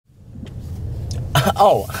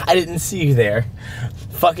Oh, I didn't see you there.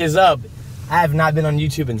 Fuck is up. I have not been on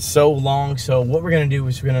YouTube in so long, so what we're gonna do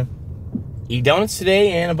is we're gonna eat donuts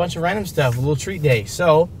today and a bunch of random stuff, a little treat day.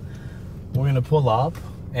 So, we're gonna pull up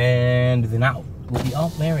and then out will be,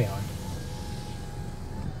 oh, Marion.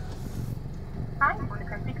 Hi, I'm the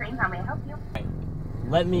Krispy Kreme. How may I help you?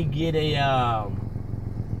 Let me get a, I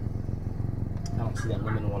don't see that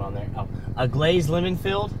lemon one on there. Oh, a glazed lemon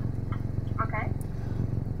filled. Okay.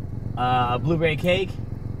 A blueberry cake.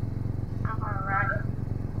 Alright.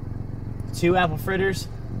 2 apple fritters.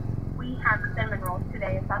 We have cinnamon rolls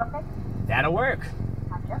today. Is that okay? That'll work.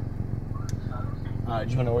 Gotcha.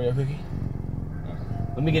 Do you want an Oreo cookie?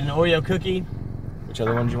 Let me get an Oreo cookie. Which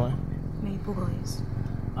other one do you want? Maple glaze.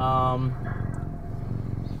 I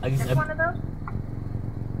guess, Just one of those?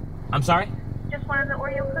 I'm sorry? Just one of the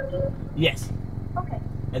Oreo cookies? Yes. Okay.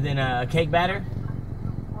 And then a cake batter.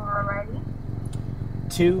 Alrighty.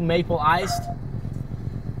 2 maple iced.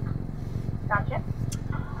 Gotcha.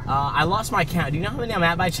 I lost my count. Do you know how many I'm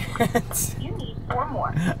at by chance? You need 4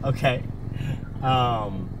 more. Okay.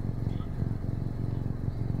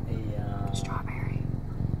 Strawberry.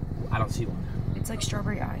 I don't see one. It's like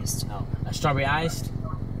strawberry iced. Oh, a strawberry iced.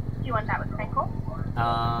 Do you want that with pickle?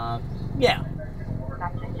 Yeah.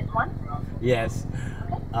 Gotcha. Just one? Yes.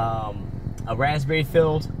 Okay. A raspberry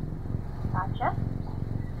filled. Gotcha.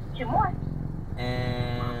 2 more.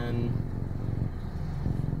 And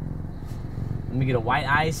let me get a white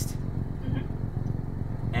iced.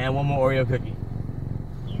 And 1 more Oreo cookie.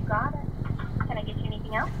 You got it. Can I get you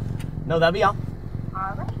anything else? No, that'll be all.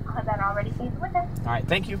 Alright. I'll have that already for you with it. All right,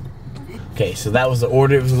 thank you. Okay, so that was the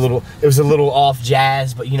order. It was a little off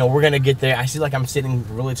jazz, but you know, we're gonna get there. I see like I'm sitting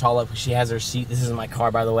really tall up. She has her seat. This isn't my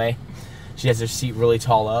car, by the way. She has her seat really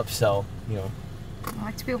tall up, so you know. I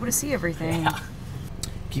like to be able to see everything. Yeah.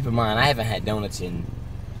 Keep in mind, I haven't had donuts in,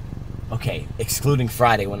 okay, excluding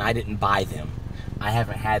Friday when I didn't buy them. I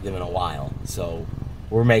haven't had them in a while, so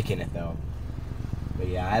we're making it though. But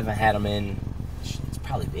yeah, I haven't had them in, it's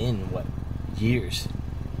probably been, what, years?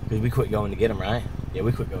 Because we quit going to get them, right? Yeah,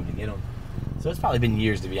 we quit going to get them. So it's probably been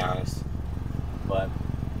years, to be honest. But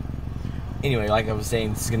anyway, like I was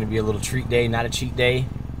saying, this is going to be a little treat day, not a cheat day.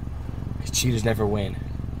 Because cheaters never win.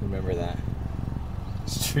 Remember that.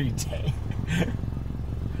 It's treat day.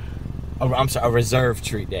 I'm sorry, a reserve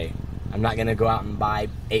treat day. I'm not going to go out and buy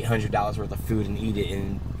 $800 worth of food and eat it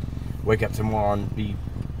and wake up tomorrow and be,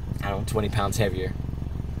 I don't know, 20 pounds heavier.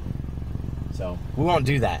 So, we won't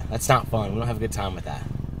do that. That's not fun. We don't have a good time with that.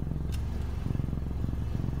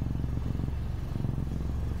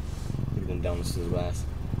 Look at them donuts to the glass.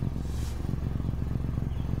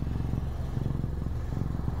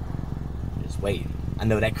 Just waiting. I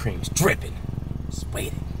know that cream's dripping. Just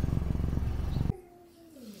waiting.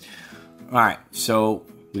 Alright, so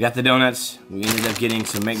we got the donuts. We ended up getting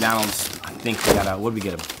some McDonald's. I think we got a, what did we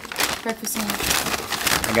get? Breakfast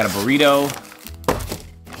sandwich. I got a burrito.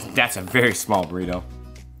 That's a very small burrito.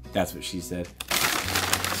 That's what she said.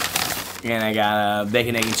 And I got a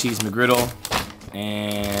bacon, egg, and cheese McGriddle.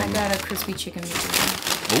 And I got a crispy chicken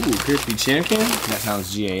McGriddle. ooh, crispy chicken. That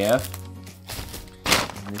sounds GAF.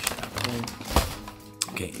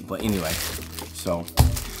 Okay, but anyway, so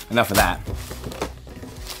enough of that.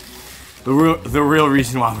 The real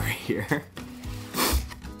reason why we're here.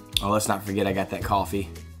 Oh, let's not forget I got that coffee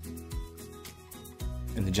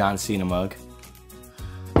in the John Cena mug.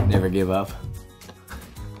 Never give up.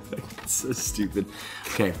 So stupid.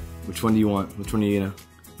 Okay, which one do you want? Which one are you gonna?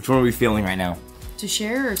 Which one are we feeling right now? To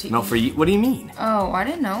share or to No, eat? for you. What do you mean? Oh, I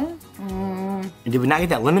didn't know. Did we not get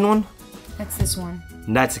that lemon one? That's this one.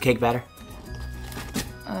 That's a cake batter.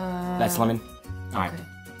 That's lemon. All right. Okay.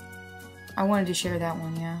 I wanted to share that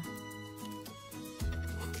one, yeah.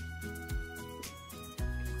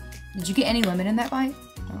 Did you get any lemon in that bite?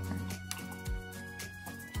 Okay.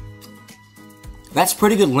 That's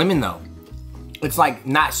pretty good lemon though. It's like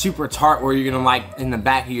not super tart where you're gonna like in the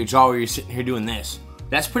back of your jaw where you're sitting here doing this.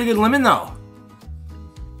 That's pretty good lemon though.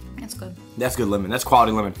 That's good. That's good lemon. That's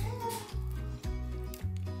quality lemon.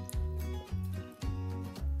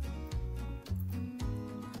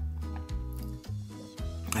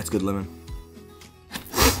 That's good lemon.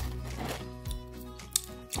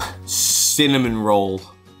 Cinnamon roll.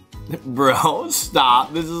 Bro,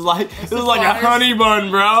 stop. This is like a honey bun,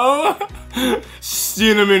 bro.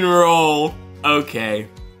 Cinnamon roll. Okay.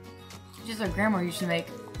 Just like grandma used to make.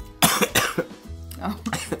 Oh.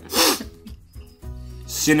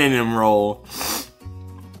 Cinnamon roll.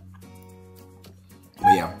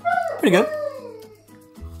 But yeah, pretty good.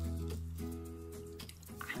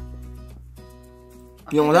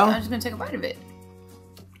 You don't want that one? I'm just gonna take a bite of it.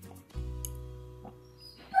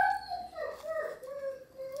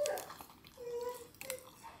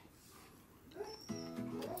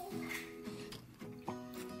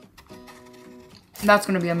 That's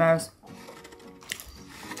gonna be a mess.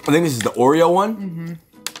 I think this is the Oreo one. Mm-hmm.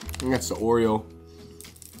 I think that's the Oreo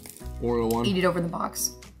one. Eat it over the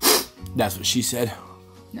box. That's what she said.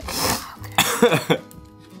 No. Okay.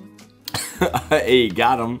 Hey,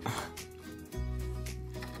 got him.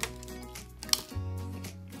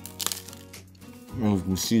 You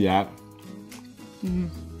can see that. Mm-hmm.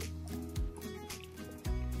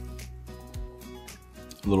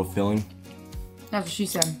 A little filling. That's what she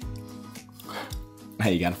said.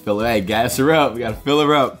 Hey, you gotta fill her. Hey, gas her up. You gotta fill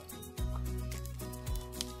her up.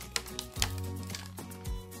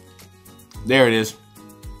 There it is.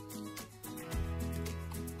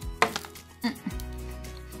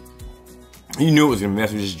 You knew it was gonna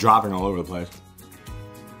mess. It was just dropping all over the place.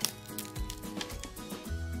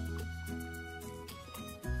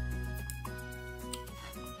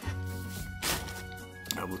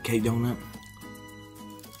 Double cake donut.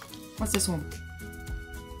 What's this one?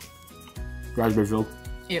 Raspberry filled.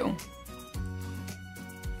 Ew.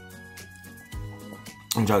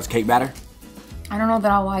 Enjoy this cake batter. I don't know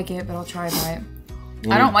that I'll like it, but I'll try it.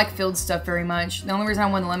 I don't like filled stuff very much. The only reason I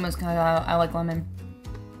want the lemon is because I like lemon.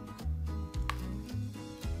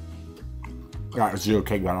 Alright, let's do a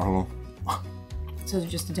cake batter. Hold on. So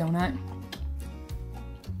it's just a donut?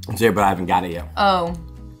 It's here, but I haven't got it yet. Oh.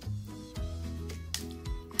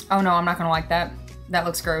 Oh no, I'm not gonna like that. That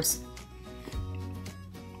looks gross.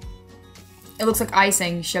 It looks like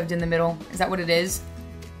icing shoved in the middle. Is that what it is?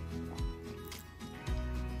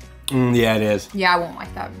 Yeah, it is. Yeah, I won't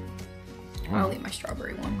like that. I'll eat my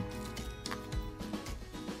strawberry one.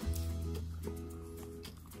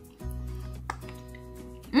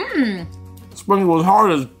 Mmm. Sprinkle as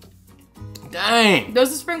hard as... Dang. Those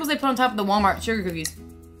are the sprinkles they put on top of the Walmart sugar cookies.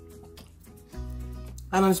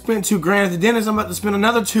 I done spent $2,000 at the dentist. I'm about to spend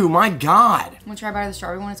another $2. My God. Want to try buy the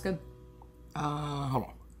strawberry one? It's good. Hold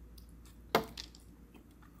on.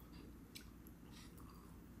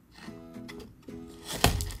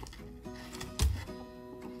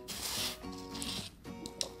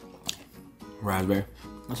 Raspberry.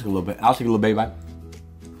 I'll take a little bit. I'll take a little baby bite.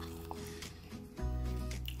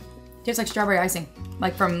 Tastes like strawberry icing,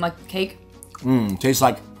 like from like cake. Tastes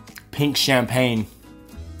like pink champagne.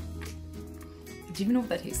 Do you even know what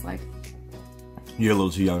that tastes like? You're a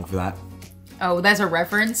little too young for that. Oh, that's a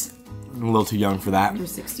reference? I'm a little too young for that. You're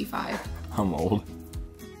 65. I'm old.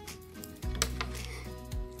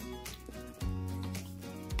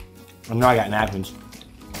 I know I got napkins.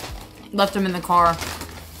 Left them in the car.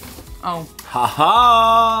 Oh. Ha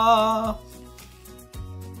ha!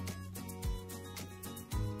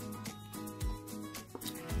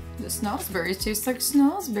 The snozberries taste like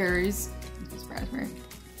snozberries. It's raspberry.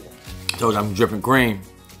 Told you I'm dripping cream.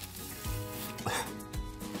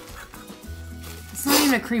 It's not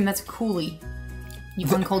even a cream, that's a coulis. You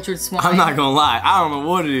uncultured swine. I'm not gonna lie. I don't know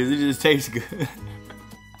what it is. It just tastes good.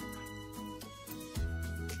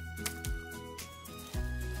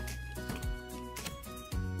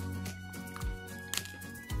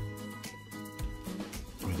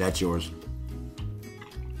 That's yours.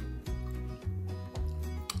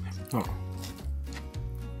 Oh.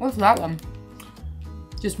 What's that one?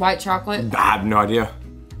 Just white chocolate? I have no idea.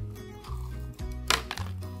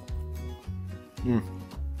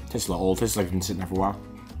 Tastes a little old. Tastes like it's been sitting there for a while.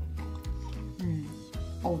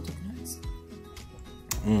 Old donuts.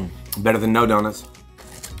 Better than no donuts.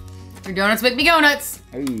 Your donuts make me go nuts.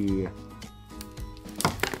 Hey.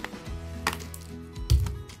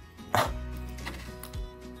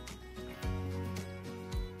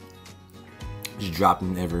 Just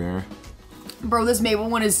dropping everywhere. Bro, this maple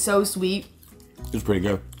one is so sweet. It's pretty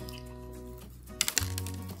good.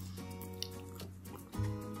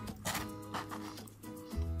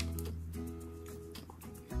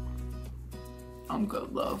 I'm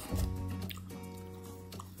good, love.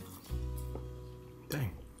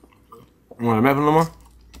 Dang. You want a maple no more?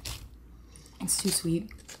 It's too sweet.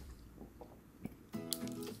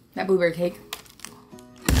 That blueberry cake.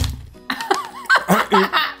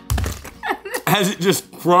 Has it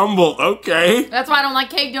just crumbled? Okay. That's why I don't like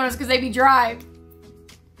cake donuts, because they be dry.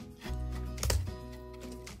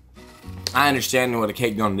 I understand what a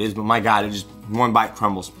cake donut is, but my God, it just one bite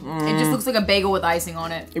crumbles. It just looks like a bagel with icing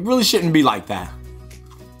on it. It really shouldn't be like that.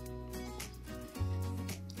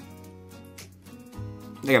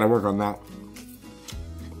 They gotta work on that.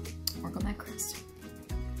 Work on that crust.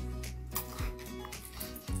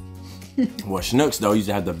 Well, Schnucks though used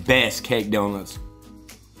to have the best cake donuts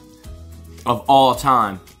of all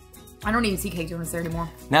time. I don't even see cake donuts there anymore.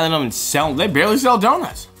 Now they don't even sell. They barely sell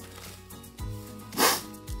donuts.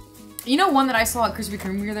 You know one that I saw at Krispy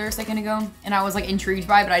Kreme there a second ago, and I was like intrigued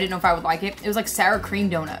by, but I didn't know if I would like it. It was like sour cream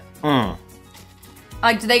donut.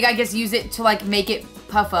 Like, do they, I guess, use it to, like, make it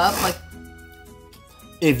puff up? Like,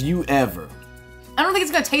 if you ever I don't think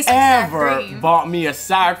it's gonna taste like sour ever cream. bought me a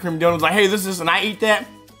sour cream donut, like, hey, this is, and I eat that,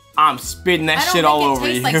 I'm spitting that shit all over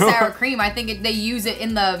you. I don't think it tastes like sour cream. I think they use it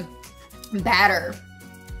in the batter.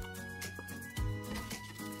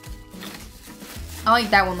 I'll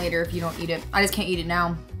eat that one later if you don't eat it. I just can't eat it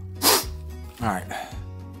now. All right.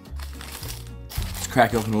 Let's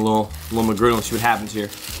crack open a little McGriddle and see what happens here.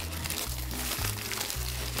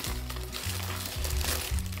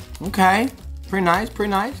 Okay, pretty nice,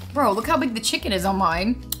 pretty nice. Bro, look how big the chicken is on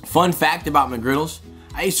mine. Fun fact about McGriddles,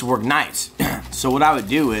 I used to work nights. So what I would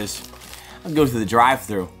do is, I'd go to the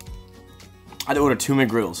drive-thru. I'd order 2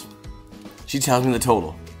 McGriddles. She tells me the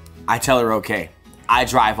total. I tell her okay. I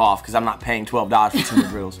drive off because I'm not paying $12 for 2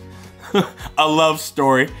 McGriddles. A love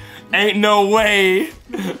story. Ain't no way.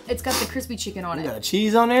 It's got the crispy chicken on it. Got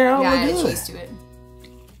cheese on there? Oh, yeah, look I added good. cheese to it.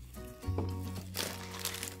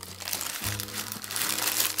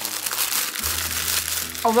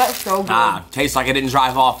 Oh, that's so good. Ah, tastes like I didn't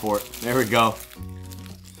drive off for it. There we go.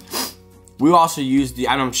 We also use the,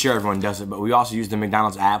 I'm sure everyone does it, but we also use the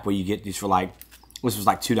McDonald's app where you get these for like, this was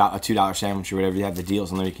like a $2 sandwich or whatever. You have the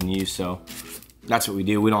deals on there you can use, so that's what we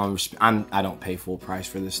do. We don't, I don't pay full price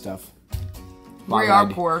for this stuff. We are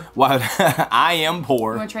poor. Why I am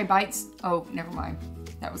poor. You wanna try bites? Oh, never mind.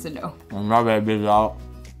 That was a no. I'm not very big out.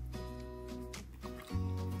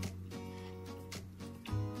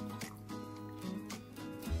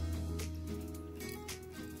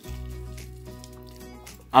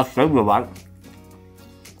 I'll say good about it.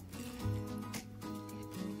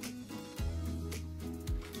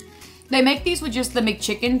 They make these with just the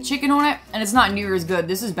McChicken chicken on it, and it's not near as good.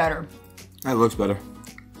 This is better. That looks better.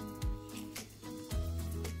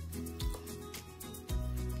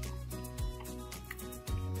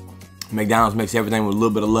 McDonald's makes everything with a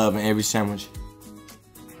little bit of love in every sandwich.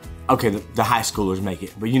 Okay, the high schoolers make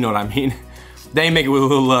it, but you know what I mean. They make it with a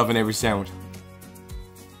little love in every sandwich.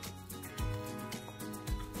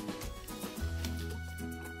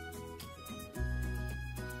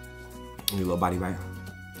 Give me a little body bite.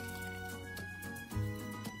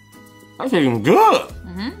 That's even good.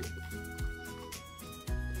 Mm-hmm.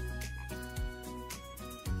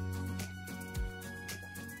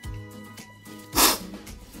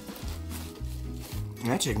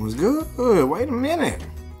 That chicken was good. Wait a minute.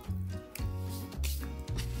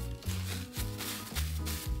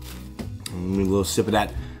 Give me a little sip of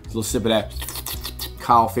that.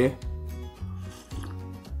 Coffee.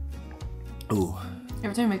 Ooh.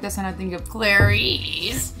 Every time you make that sound, I think of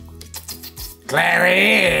Clarice.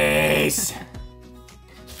 Clarice!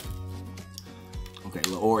 Okay, a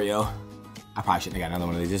little Oreo. I probably shouldn't have got another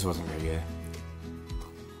one of these. This wasn't very good.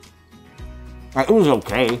 It was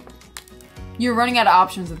okay. You're running out of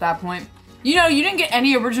options at that point. You know, you didn't get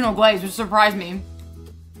any original glaze, which surprised me.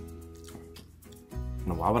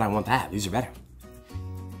 No, why would I want that? These are better.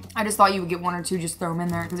 I just thought you would get 1 or 2, just throw them in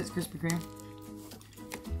there because it's Krispy Kreme.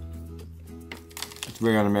 It's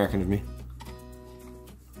very un-American of me.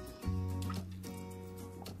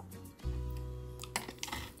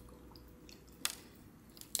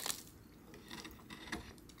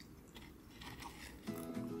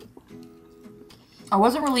 I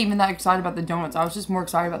wasn't really even that excited about the donuts. I was just more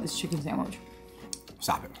excited about this chicken sandwich.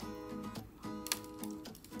 Stop it.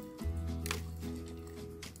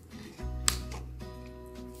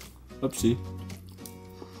 Oopsie.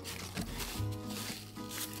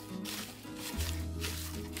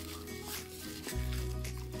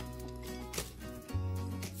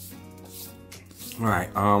 All right,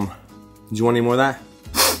 do you want any more of that?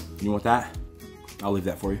 You want that? I'll leave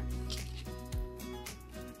that for you.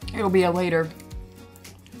 It'll be a later.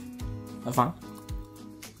 That's fine.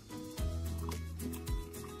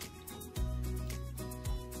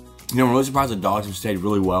 You know, I'm really surprised the dogs have stayed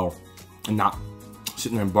really well and not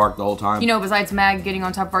sitting there and bark the whole time. You know, besides Mag getting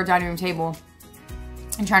on top of our dining room table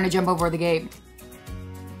and trying to jump over the gate.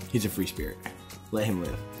 He's a free spirit. Let him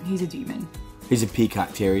live. He's a demon. He's a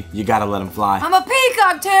peacock, Terry. You gotta let him fly. I'm a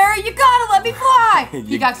peacock, Terry! You gotta let me fly!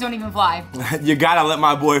 Peacocks don't even fly. You gotta let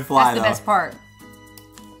my boy fly, That's the best part.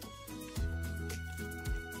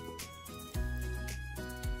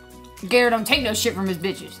 Gator don't take no shit from his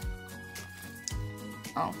bitches.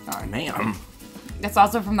 Oh, sorry. Ma'am. That's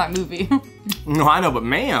also from that movie. No, I know, but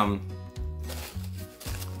ma'am.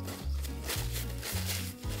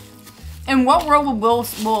 In what world would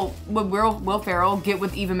Will Ferrell get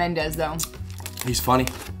with Eva Mendes though? He's funny.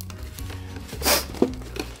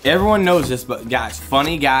 Everyone knows this, but guys,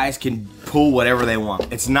 funny guys can pull whatever they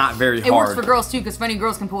want. It's not very hard. It works for girls too, because funny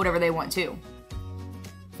girls can pull whatever they want too.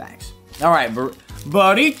 Facts. All right,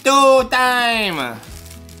 burrito time.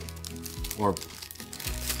 or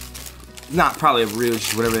not probably a burrito,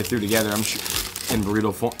 just whatever they threw together. I'm sure in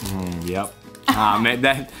burrito form. Yep. Ah, man,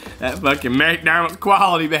 that fucking McDonald's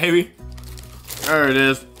quality, baby. There it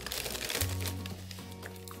is.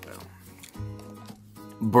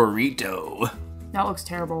 Burrito. That looks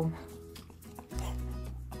terrible.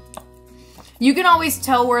 You can always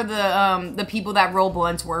tell where the people that roll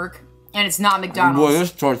blunts work, and it's not McDonald's. Boy,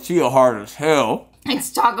 this tortilla hard as hell.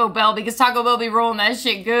 It's Taco Bell, because Taco Bell be rolling that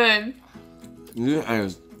shit good. It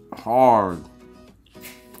is hard.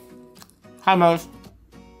 Hi, Mose.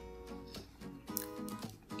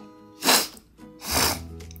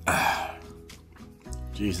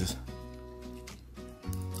 Jesus.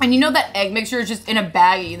 And you know that egg mixture is just in a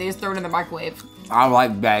baggie. They just throw it in the microwave. I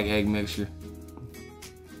like bag egg mixture.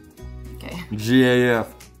 Okay. GAF.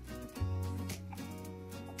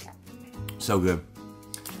 So good.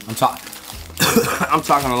 I'm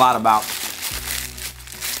talking a lot about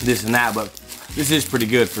this and that, but this is pretty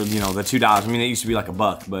good for, you know, the $2. I mean, it used to be like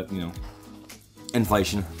 $1, but, you know,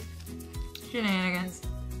 inflation. Shenanigans.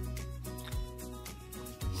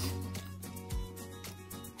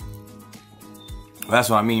 Well, that's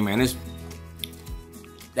what I mean, man.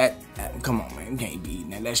 Come on, man. You can't be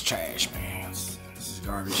eating that. That's trash, man. This is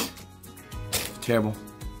garbage. It's terrible.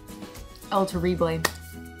 El terrible.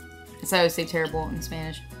 That's how I always say terrible in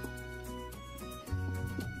Spanish.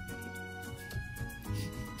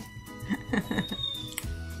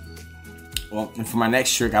 Well, and for my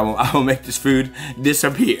next trick, I will make this food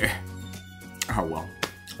disappear. Oh, well.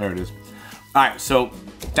 There it is. Alright, so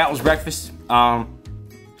that was breakfast.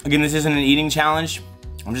 Again, this isn't an eating challenge.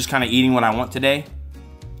 I'm just kind of eating what I want today.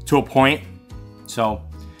 To a point. So,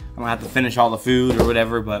 I don't have to finish all the food or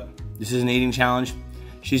whatever, but this is an eating challenge.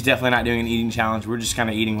 She's definitely not doing an eating challenge. We're just kind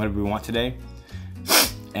of eating whatever we want today.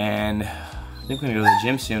 And I think we're gonna go to the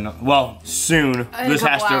gym soon. Well, soon. In a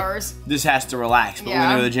couple hours. This has to relax, but we're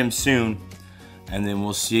gonna go to the gym soon. And then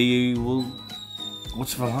we'll see.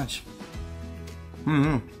 What's for lunch?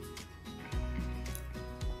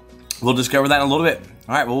 We'll discover that in a little bit.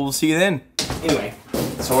 All right, well, we'll see you then. Anyway,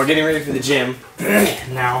 so we're getting ready for the gym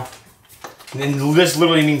now. And this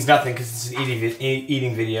literally means nothing because it's an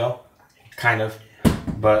eating video, kind of.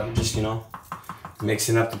 But I'm just, you know,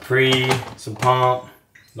 mixing up the pre, some pump,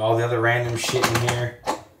 and all the other random shit in here.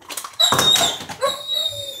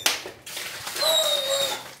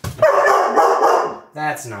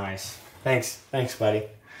 That's nice. Thanks, buddy.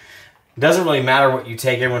 It doesn't really matter what you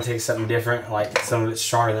take. Everyone takes something different. Like, some of it's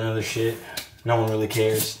stronger than other shit. No one really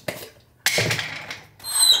cares.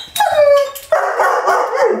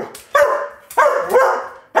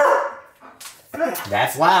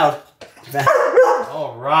 That's loud.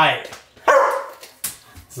 All right.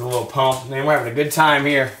 It's a little pump. Man, we're having a good time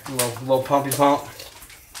here. A little pumpy pump.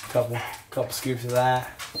 Couple scoops of that.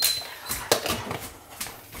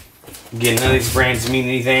 Again, none of these brands mean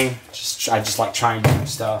anything. I just like trying different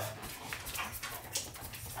stuff.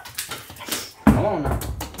 Come on now.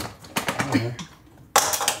 Come on here.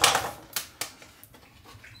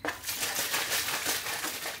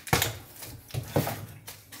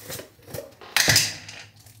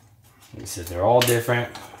 He said they're all different.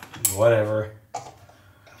 Whatever.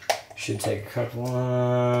 Should take a couple.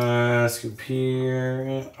 Scoop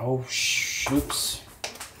here. Oh, oops.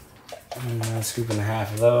 A scoop and a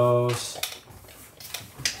half of those.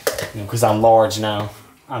 You know, because I'm large now.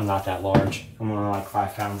 I'm not that large. I'm only like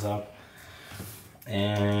 5 pounds up.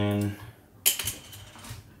 And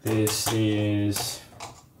this is.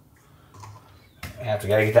 Gotta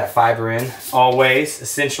get that fiber in. Always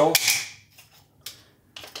essential.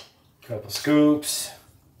 Couple scoops.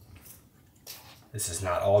 This is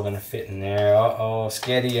not all gonna fit in there. Uh-oh,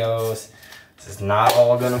 skedios. This is not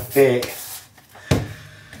all gonna fit.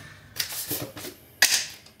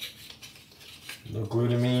 A little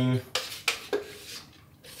glutamine.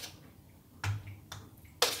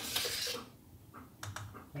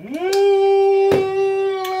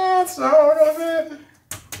 That's not all gonna fit.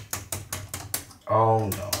 Oh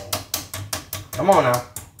no. Come on now.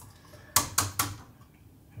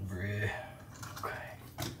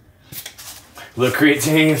 Little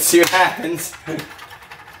creatine, see what happens.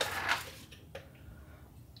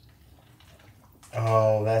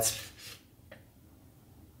 Oh, that's.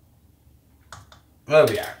 Well,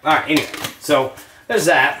 we are. Alright, anyway. So, there's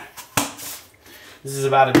that. This is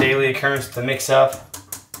about a daily occurrence to mix up.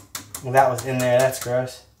 Well, that was in there. That's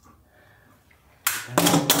gross.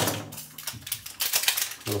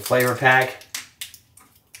 Little flavor pack.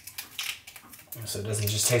 So it doesn't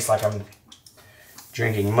just taste like I'm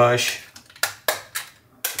drinking mush.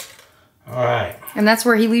 Alright. And that's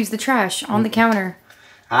where he leaves the trash, on the counter.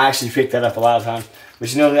 I actually picked that up a lot of times.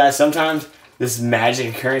 But you know, guys, sometimes this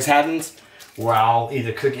magic occurrence happens where I'll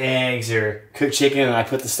either cook eggs or cook chicken and I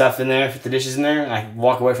put the stuff in there, put the dishes in there, and I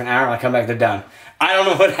walk away for an hour and I come back, they're done. I don't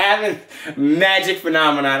know what happened. Magic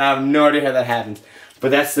phenomenon. I have no idea how that happened. But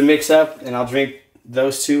that's the mix up, and I'll drink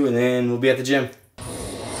those two and then we'll be at the gym.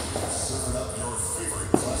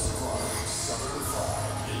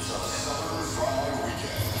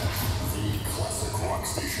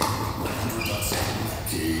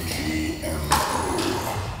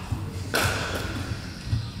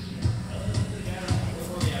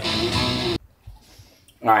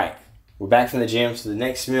 Alright, we're back from the gym. So the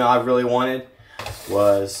next meal I really wanted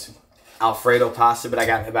was Alfredo pasta, but I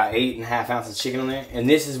got about 8.5 ounces of chicken on there. And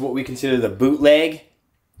this is what we consider the bootleg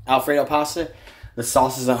Alfredo pasta. The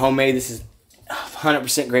sauce isn't homemade. This is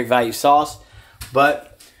 100% great value sauce.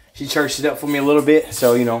 But she churched it up for me a little bit.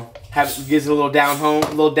 So, you know, gives it a little down home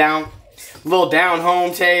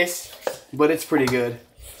taste. But it's pretty good.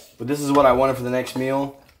 But this is what I wanted for the next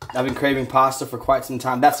meal. I've been craving pasta for quite some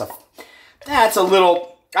time. That's a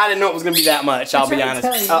little, I didn't know it was going to be that much, I'll be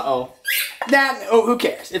honest. Uh-oh. Who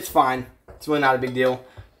cares? It's fine. It's really not a big deal.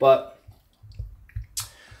 But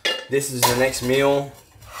this is the next meal.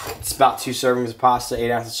 It's about 2 servings of pasta,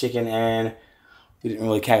 8 ounces of chicken, and we didn't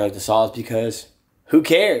really calculate the sauce because who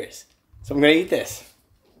cares? So I'm going to eat this.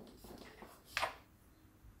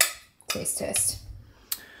 Taste test.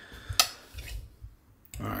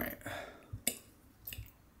 All right.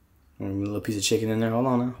 A little piece of chicken in there. Hold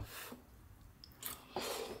on now.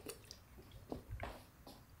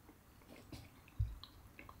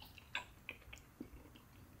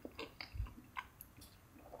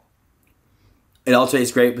 It all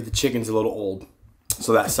tastes great, but the chicken's a little old,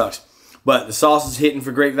 so that sucks. But the sauce is hitting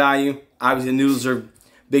for great value. Obviously, the noodles are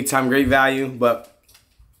big time great value, but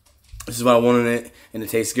this is what I wanted in it, and it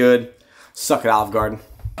tastes good. Suck it, Olive Garden.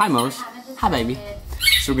 Hi, Mose. Hi, baby.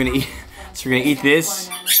 So we're gonna eat. So we're gonna eat this.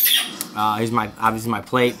 Here's obviously my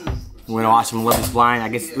plate. We're gonna watch some Love Is Blind. I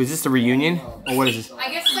guess was this a reunion or what is this? I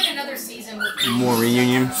guess it's like another season. With more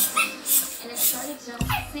reunion. And it started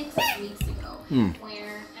just 6 weeks ago,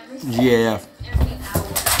 where Yeah. every hour,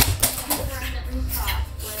 every thought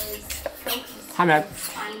was focused Hi, Matt. on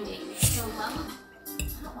finding the love. I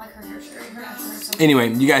don't like her hair straight. Her after her so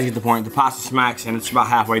Anyway, you guys get the point. The pasta smacks, and it's about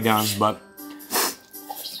halfway done, but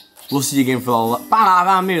we'll see you again for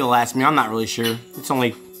maybe the last meal. I'm not really sure. It's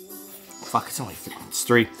only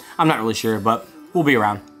 3. I'm not really sure, but we'll be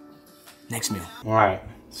around. Next meal. All right,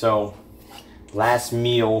 so last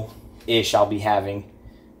meal-ish I'll be having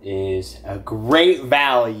is a great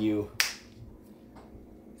value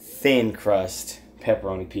thin crust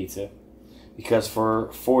pepperoni pizza, because for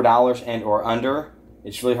 $4 and or under,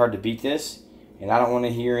 it's really hard to beat this. And I don't want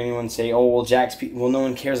to hear anyone say, "Oh, well, Jack's Pizza." Well, no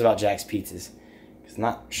one cares about Jack's Pizzas. Cause I'm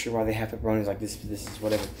not sure why they have pepperonis like this. But this is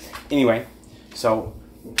whatever. Anyway, so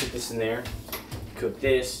we'll put this in there, cook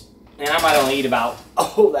this, and I might only eat about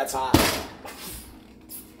that's hot.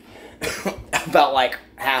 About like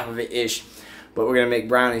half of it ish. But we're gonna make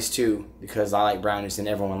brownies too, because I like brownies and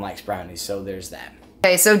everyone likes brownies. So there's that.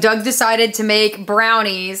 Okay, so Doug decided to make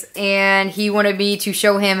brownies, and he wanted me to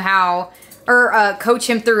show him how, or coach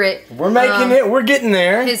him through it. We're making it. We're getting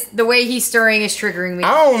there. The way he's stirring is triggering me.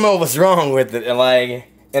 I don't know what's wrong with it. Like,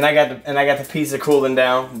 and I got the pizza cooling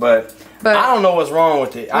down, but I don't know what's wrong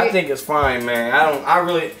with it. I think it's fine, man. I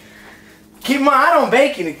really keep in mind, I don't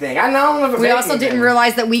bake anything. I don't ever. We also didn't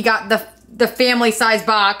realize that we got the family size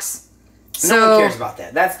box. So no one cares about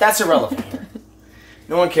that. That's irrelevant here.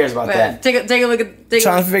 No one cares about that. Take a look at.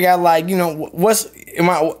 Trying to figure out, like, you know,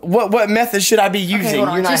 what method should I be using? Okay, hold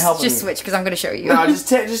on. You're not helping just me. switch, because I'm going to show you. No, just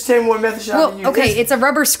tell me what method should I be using. Okay, it's a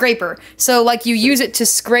rubber scraper. So, like, you use it to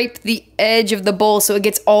scrape the edge of the bowl so it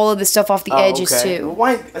gets all of the stuff off the edges, too. Well,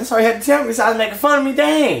 why? That's all you had to tell me besides making fun of me.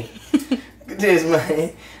 Dang. Look at this,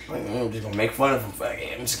 man. I'm just going to make fun of him.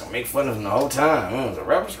 I'm just going to make fun of him the whole time. It's a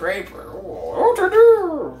rubber scraper.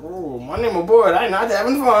 My name is boy. I'm not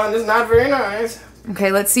having fun. It's not very nice.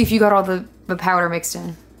 Okay, let's see if you got all the powder mixed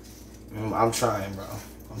in. I'm trying, bro.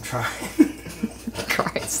 I'm trying.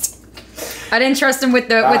 Christ. I didn't trust him with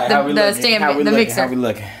the mixer. How we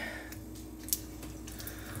looking?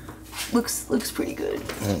 Looks pretty good.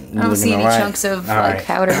 I don't see any chunks of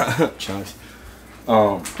powder. Chunks.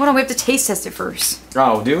 Hold on, we have to taste test it first.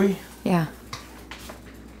 Oh, do we? Yeah.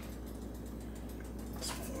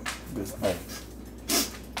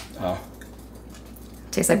 Oh.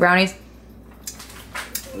 Tastes like brownies?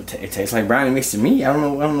 It tastes like brownie mixed to me. I don't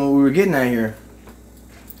know what we were getting at here.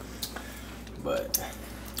 But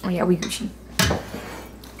oh yeah, we Gucci.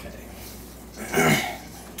 Okay.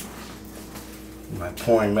 My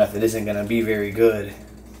pouring method isn't gonna be very good.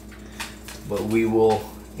 but we will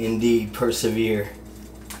indeed persevere.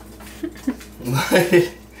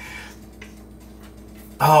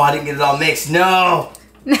 Oh, I didn't get it all mixed. No!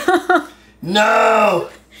 No. No!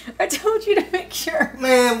 I told you to make sure.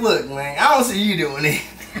 Man, look, man. I don't see you doing it.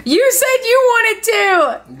 You said you wanted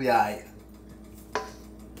to. We'll be alright.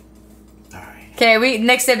 Alright. Okay,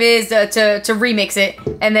 next step is to remix it,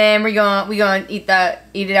 and then we gonna eat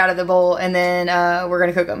it out of the bowl, and then we're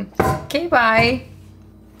gonna cook them. Okay, bye.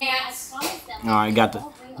 Alright,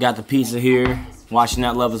 got the pizza here. Watching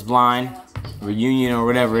That Love Is Blind reunion or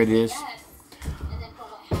whatever it is.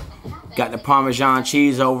 Got the Parmesan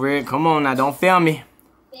cheese over it. Come on now, don't fail me.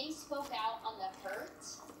 They spoke out on the hurt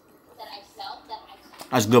that I felt that I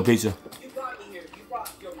That's good pizza. You brought me here. You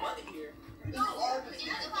brought your mother here.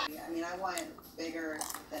 I mean, I want bigger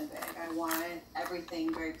than big. I want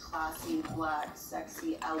everything very classy, black,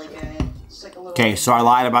 sexy, elegant. Just like a little. Okay, so I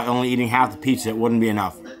lied about only eating half the pizza. It wouldn't be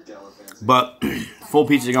enough. But full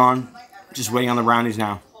pizza gone. Just waiting on the brownies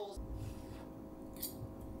now.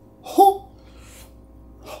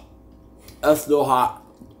 That's still hot.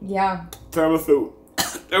 Yeah. Turn my food.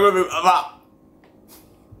 Turn my food. I'm hot.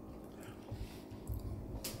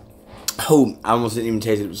 Oh, I almost didn't even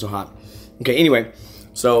taste it. It was so hot. Okay, anyway.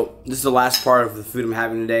 So, this is the last part of the food I'm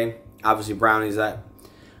having today. Obviously, brownies that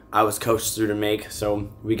I was coached through to make. So,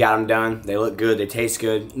 we got them done. They look good. They taste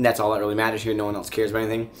good. And that's all that really matters here. No one else cares about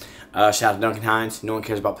anything. Shout out to Duncan Hines. No one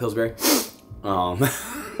cares about Pillsbury.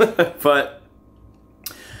 But...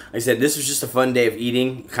 like I said, this was just a fun day of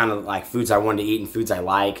eating, kind of like foods I wanted to eat and foods I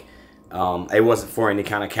like. It wasn't for any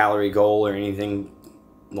kind of calorie goal or anything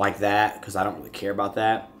like that, because I don't really care about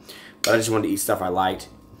that. But I just wanted to eat stuff I liked.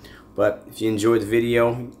 But if you enjoyed the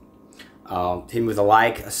video, hit me with a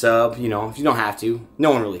like, a sub, you know, if you don't have to.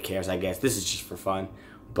 No one really cares, I guess. This is just for fun.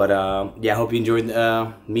 But yeah, I hope you enjoyed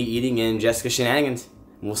me eating and Jessica's shenanigans.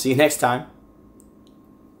 And we'll see you next time.